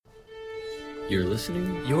You're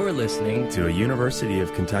listening to a University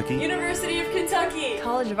of Kentucky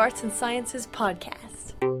College of Arts and Sciences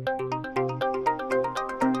podcast.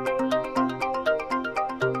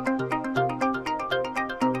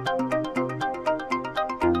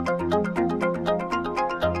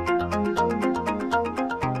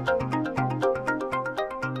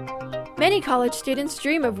 Many college students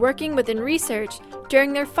dream of working within research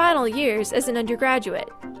during their final years as an undergraduate.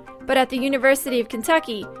 But at the University of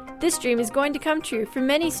Kentucky, this dream is going to come true for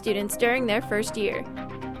many students during their first year.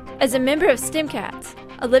 As a member of STEMCats,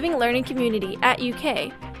 a living learning community at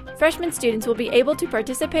UK, freshman students will be able to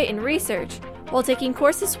participate in research while taking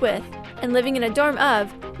courses with and living in a dorm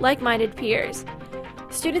of like-minded peers.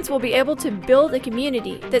 Students will be able to build a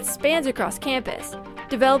community that spans across campus,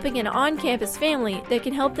 developing an on-campus family that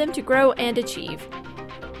can help them to grow and achieve.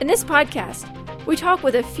 In this podcast, we talk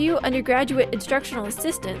with a few undergraduate instructional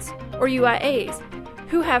assistants, or UIAs,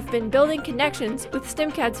 who have been building connections with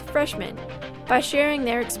STEMCats freshmen by sharing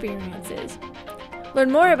their experiences.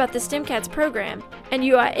 Learn more about the STEMCats program and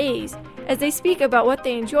UIAs as they speak about what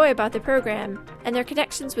they enjoy about the program and their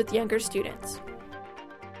connections with younger students.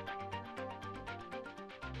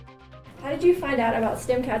 How did you find out about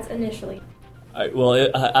STEMCats initially?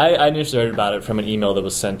 I initially heard about it from an email that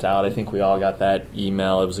was sent out. I think we all got that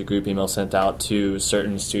email. It was a group email sent out to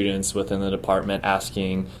certain students within the department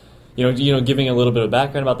asking, giving a little bit of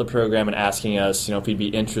background about the program and asking us, if we'd be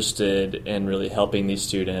interested in really helping these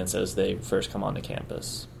students as they first come onto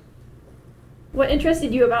campus. What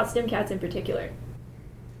interested you about STEMCats in particular?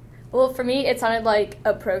 Well, for me, it sounded like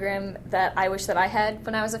a program that I wish that I had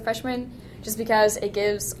when I was a freshman, just because it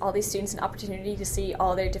gives all these students an opportunity to see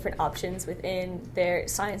all their different options within their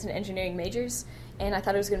science and engineering majors, and I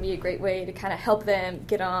thought it was going to be a great way to kind of help them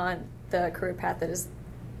get on the career path that is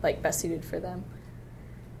best suited for them.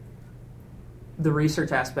 The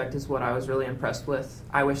research aspect is what I was really impressed with.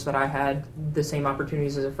 I wish that I had the same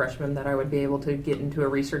opportunities as a freshman, that I would be able to get into a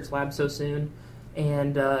research lab so soon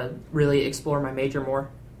and really explore my major more.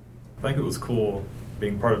 I think it was cool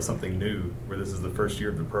being part of something new, where this is the first year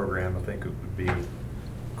of the program. I think it would be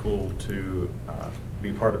cool to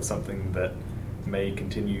be part of something that may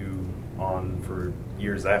continue on for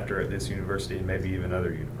years after at this university and maybe even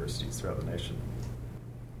other universities throughout the nation.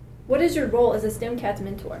 What is your role as a STEMCats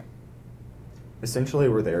mentor? Essentially,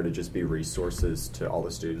 we're there to just be resources to all the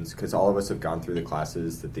students, because all of us have gone through the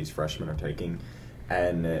classes that these freshmen are taking.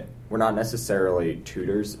 And we're not necessarily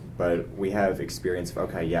tutors, but we have experience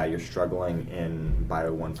of, you're struggling in Bio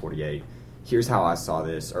 148. Here's how I saw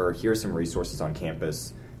this, or here's some resources on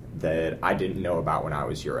campus that I didn't know about when I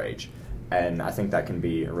was your age. And I think that can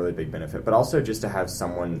be a really big benefit. But also just to have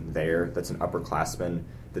someone there that's an upperclassman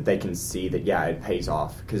that they can see that, it pays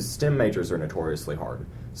off. Because STEM majors are notoriously hard.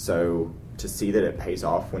 So to see that it pays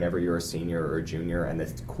off whenever you're a senior or a junior and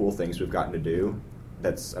the cool things we've gotten to do,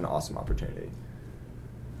 that's an awesome opportunity.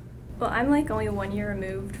 Well, I'm only 1 year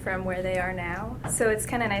removed from where they are now, so it's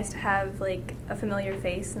kind of nice to have a familiar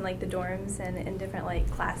face in the dorms and in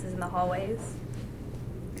different classes in the hallways.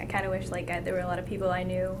 I kind of wish there were a lot of people I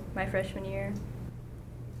knew my freshman year.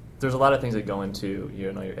 There's a lot of things that go into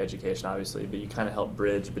your education, obviously, but you kind of help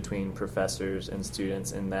bridge between professors and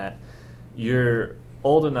students in that you're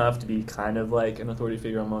old enough to be kind of like an authority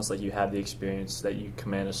figure almost, you have the experience that you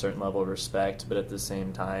command a certain level of respect, but at the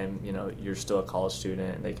same time, you're still a college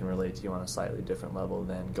student and they can relate to you on a slightly different level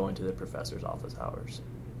than going to the professor's office hours.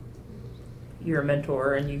 You're a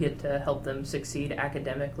mentor and you get to help them succeed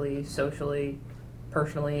academically, socially,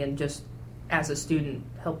 personally, and just as a student,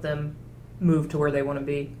 help them move to where they want to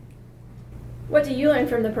be. What do you learn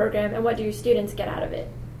from the program and what do your students get out of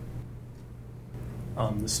it?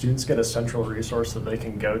 The students get a central resource that they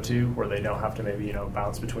can go to where they don't have to maybe,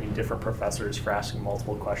 bounce between different professors for asking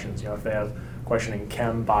multiple questions. If they have a question in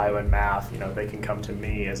chem, bio, and math, they can come to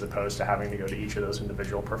me as opposed to having to go to each of those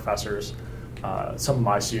individual professors. Some of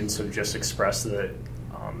my students have just expressed that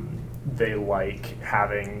they like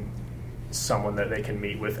having someone that they can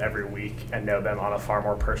meet with every week and know them on a far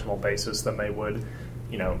more personal basis than they would,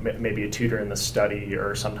 maybe a tutor in the study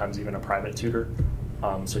or sometimes even a private tutor.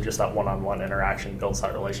 So just that one-on-one interaction builds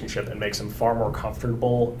that relationship and makes them far more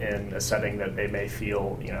comfortable in a setting that they may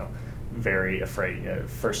feel, very afraid,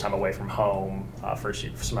 first time away from home, first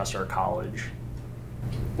semester of college.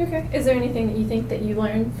 Okay. Is there anything that you think that you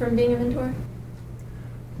learned from being a mentor?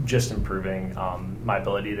 Just improving my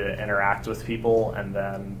ability to interact with people, and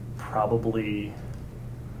then probably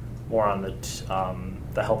more on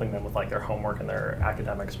the helping them with their homework and their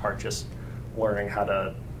academics part, just learning how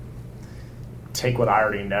to take what I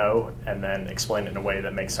already know and then explain it in a way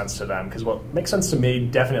that makes sense to them, because what makes sense to me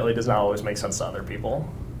definitely does not always make sense to other people.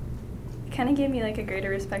 kind of gave me like a greater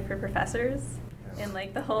respect for professors and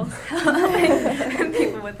like the whole helping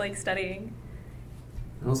people with like studying.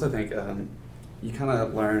 I also think you kind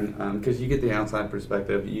of learn, because you get the outside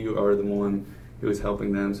perspective, you are the one who is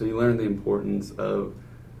helping them, so you learn the importance of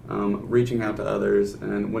reaching out to others,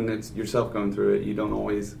 and when it's yourself going through it, you don't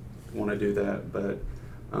always want to do that, but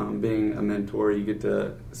being a mentor, you get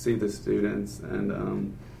to see the students,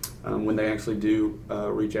 and when they actually do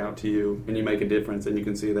reach out to you, and you make a difference, and you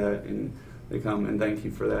can see that, and they come and thank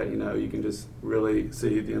you for that, you can just really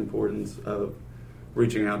see the importance of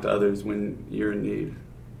reaching out to others when you're in need.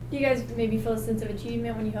 Do you guys maybe feel a sense of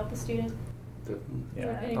achievement when you help a student? Definitely. Yeah.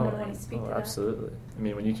 Does anyone want to speak to that? Absolutely. I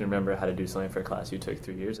mean, when you can remember how to do something for a class you took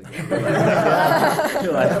 3 years ago,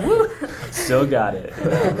 you're like, woo, still got it.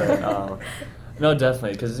 But, no,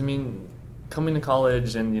 definitely, because I mean, coming to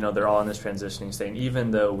college and they're all in this transitioning state. And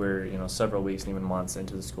even though we're several weeks and even months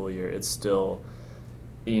into the school year, it's still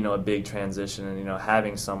a big transition. And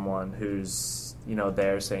having someone who's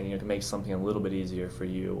there saying to make something a little bit easier for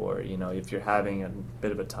you, or if you're having a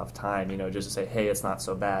bit of a tough time, just to say, hey, it's not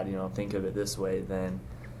so bad, think of it this way, then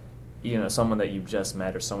someone that you've just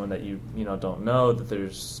met or someone that you don't know, that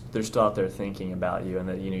they're still out there thinking about you, and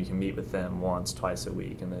that you can meet with them once, twice a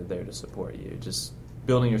week, and they're there to support you. Just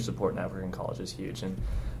building your support network in college is huge, and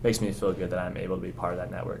makes me feel good that I'm able to be part of that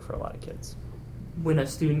network for a lot of kids. When a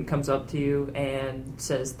student comes up to you and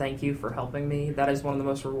says thank you for helping me, that is one of the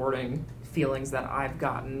most rewarding feelings that I've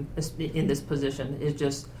gotten in this position, is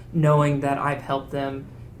just knowing that I've helped them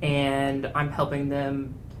and I'm helping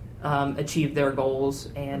them achieve their goals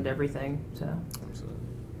and everything. So,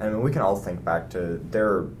 and we can all think back to, there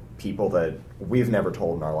are people that we've never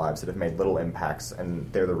told in our lives that have made little impacts,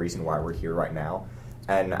 and they're the reason why we're here right now.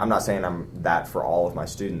 And I'm not saying I'm that for all of my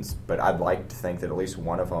students, but I'd like to think that at least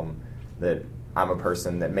one of them, that I'm a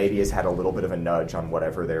person that maybe has had a little bit of a nudge on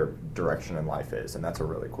whatever their direction in life is, and that's a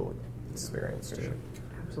really cool experience too.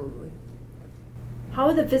 Absolutely. How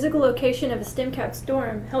would the physical location of a STEMCats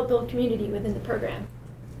dorm help build community within the program?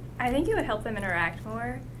 I think it would help them interact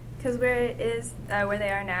more, because where they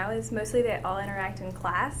are now is mostly they all interact in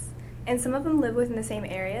class, and some of them live within the same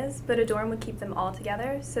areas, but a dorm would keep them all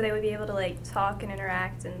together, so they would be able to like talk and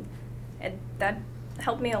interact, and that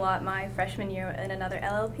helped me a lot my freshman year in another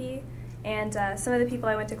LLP. And some of the people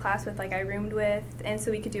I went to class with, like I roomed with, and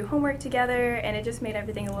so we could do homework together, and it just made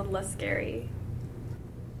everything a little less scary.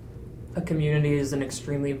 A community is an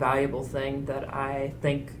extremely valuable thing that I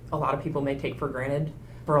think a lot of people may take for granted.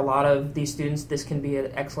 For a lot of these students, this can be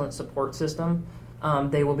an excellent support system.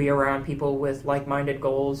 They will be around people with like-minded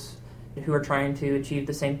goals who are trying to achieve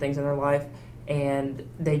the same things in their life, and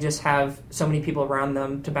they just have so many people around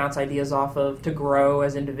them to bounce ideas off of, to grow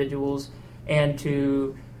as individuals, and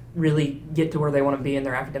to really get to where they want to be in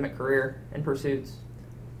their academic career and pursuits.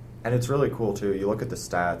 And it's really cool too. You look at the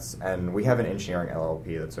stats, and we have an engineering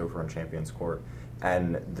LLP that's over in Champions Court,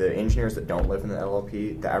 and the engineers that don't live in the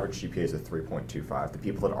LLP, the average GPA is a 3.25. The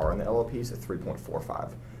people that are in the LLP is a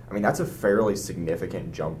 3.45. I mean, that's a fairly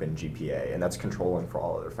significant jump in GPA, and that's controlling for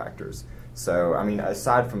all other factors. So, I mean,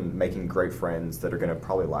 aside from making great friends that are going to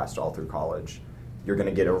probably last all through college, you're going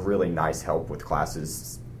to get a really nice help with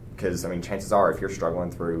classes. Because, I mean, chances are if you're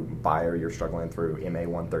struggling through bio, you're struggling through MA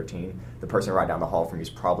 113, the person right down the hall from you is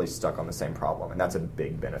probably stuck on the same problem, and that's a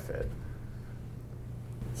big benefit.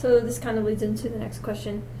 So this kind of leads into the next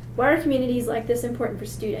question. Why are communities like this important for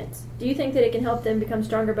students? Do you think that it can help them become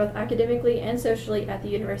stronger both academically and socially at the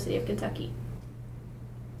University of Kentucky?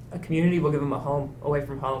 A community will give them a home away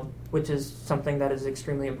from home, which is something that is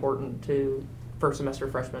extremely important to first semester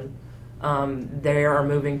freshmen. They are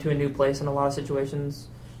moving to a new place in a lot of situations.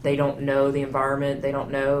 They don't know the environment, they don't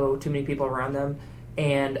know too many people around them,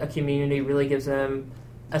 and a community really gives them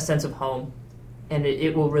a sense of home, and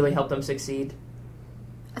it will really help them succeed.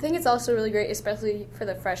 I think it's also really great, especially for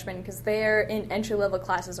the freshmen, because they're in entry-level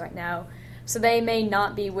classes right now, so they may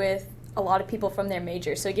not be with a lot of people from their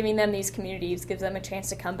major, so giving them these communities gives them a chance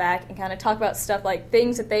to come back and kind of talk about stuff like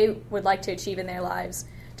things that they would like to achieve in their lives,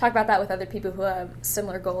 talk about that with other people who have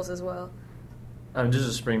similar goals as well. Just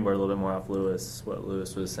to springboard a little bit more off Lewis, what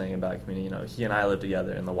Lewis was saying about community, he and I lived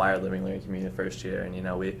together in the Wired Living Learning community the first year,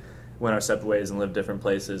 and, we went our separate ways and lived different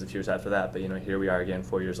places a few years after that, but, here we are again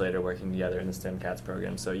 4 years later working together in the STEMCats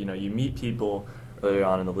program. So, you meet people earlier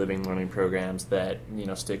on in the living learning programs that,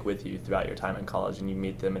 stick with you throughout your time in college, and you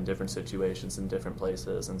meet them in different situations in different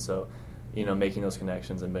places, and so, making those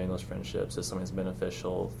connections and building those friendships is something that's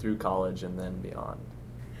beneficial through college and then beyond.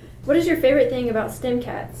 What is your favorite thing about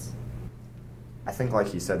STEMCats? I think,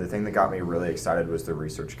 like you said, the thing that got me really excited was the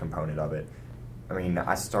research component of it. I mean,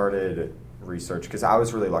 I started research because I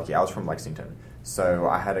was really lucky. I was from Lexington, So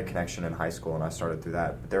I had a connection in high school, and I started through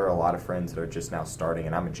that. But there are a lot of friends that are just now starting,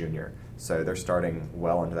 and I'm a junior, so they're starting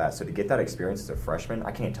well into that. So to get that experience as a freshman,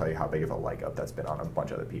 I can't tell you how big of a leg up that's been on a bunch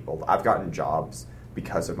of other people. I've gotten jobs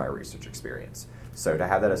because of my research experience. So to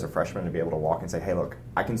have that as a freshman, to be able to walk and say, hey, look,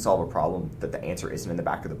 I can solve a problem that the answer isn't in the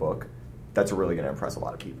back of the book, that's really going to impress a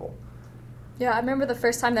lot of people. Yeah, I remember the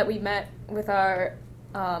first time that we met with our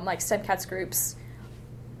STEMCats groups,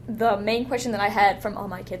 the main question that I had from all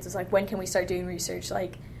my kids was when can we start doing research?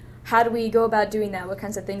 How do we go about doing that? What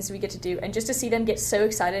kinds of things do we get to do? And just to see them get so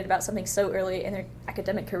excited about something so early in their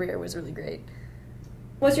academic career was really great.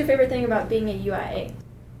 What's your favorite thing about being a UIA?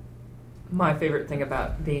 My favorite thing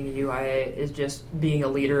about being a UIA is just being a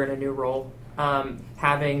leader in a new role.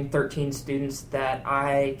 Having 13 students that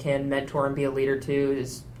I can mentor and be a leader to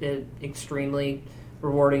is an extremely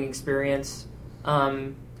rewarding experience.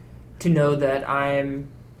 To know that I'm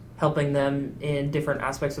helping them in different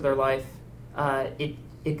aspects of their life,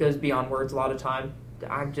 it goes beyond words a lot of time.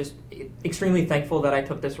 I'm just extremely thankful that I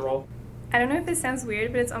took this role. I don't know if this sounds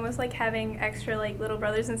weird, but it's almost like having extra little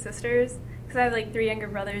brothers and sisters, because I have 3 younger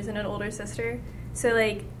brothers and an older sister. So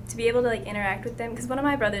to be able to interact with them, because one of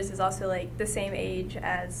my brothers is also the same age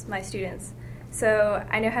as my students, so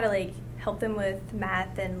I know how to help them with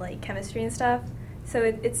math and chemistry and stuff. So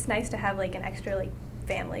it's nice to have an extra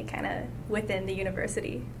family kind of within the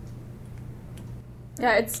university.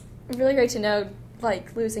 Yeah, it's really great to know,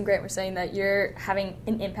 Lewis and Grant were saying, that you're having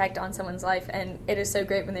an impact on someone's life, and it is so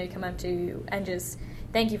great when they come up to you and just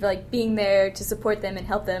thank you for being there to support them and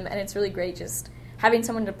help them, and it's really great just having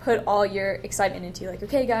someone to put all your excitement into,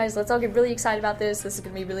 okay guys, let's all get really excited about this is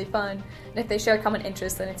going to be really fun, and if they share a common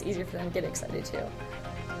interest, then it's easier for them to get excited too.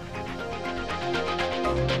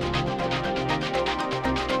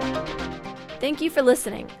 Thank you for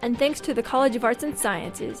listening, and thanks to the College of Arts and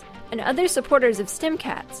Sciences and other supporters of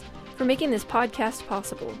STEMCats for making this podcast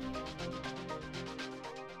possible.